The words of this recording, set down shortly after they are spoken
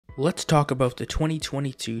Let's talk about the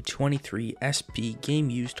 2022-23 SP Game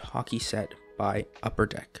Used Hockey Set by Upper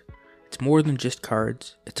Deck. It's more than just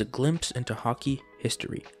cards, it's a glimpse into hockey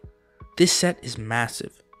history. This set is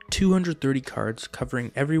massive, 230 cards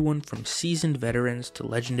covering everyone from seasoned veterans to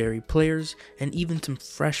legendary players and even some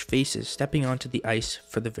fresh faces stepping onto the ice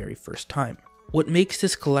for the very first time. What makes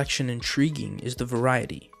this collection intriguing is the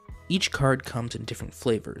variety. Each card comes in different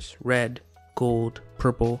flavors, red, gold,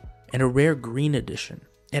 purple, and a rare green edition.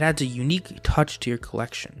 It adds a unique touch to your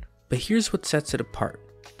collection. But here's what sets it apart: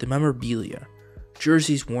 the memorabilia.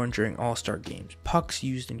 Jerseys worn during All-Star games, pucks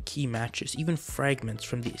used in key matches, even fragments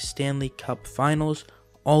from the Stanley Cup Finals,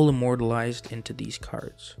 all immortalized into these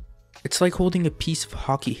cards. It's like holding a piece of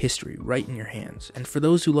hockey history right in your hands, and for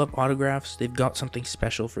those who love autographs, they've got something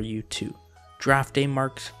special for you too. Draft day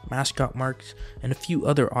marks, mascot marks, and a few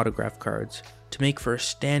other autograph cards to make for a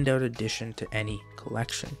standout addition to any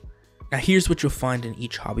collection. Now here's what you'll find in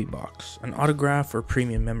each hobby box: an autograph or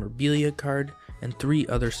premium memorabilia card, and 3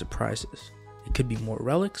 other surprises. It could be more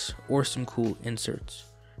relics or some cool inserts.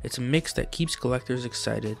 It's a mix that keeps collectors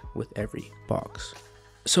excited with every box.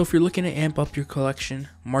 So if you're looking to amp up your collection,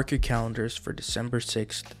 mark your calendars for December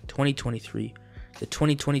 6th, 2023. The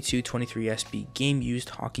 2022-23 SP Game Used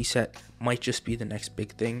Hockey Set might just be the next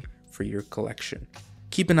big thing for your collection.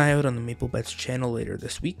 Keep an eye out on the MapleBets channel later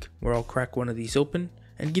this week, where I'll crack one of these open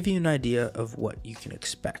and give you an idea of what you can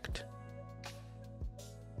expect.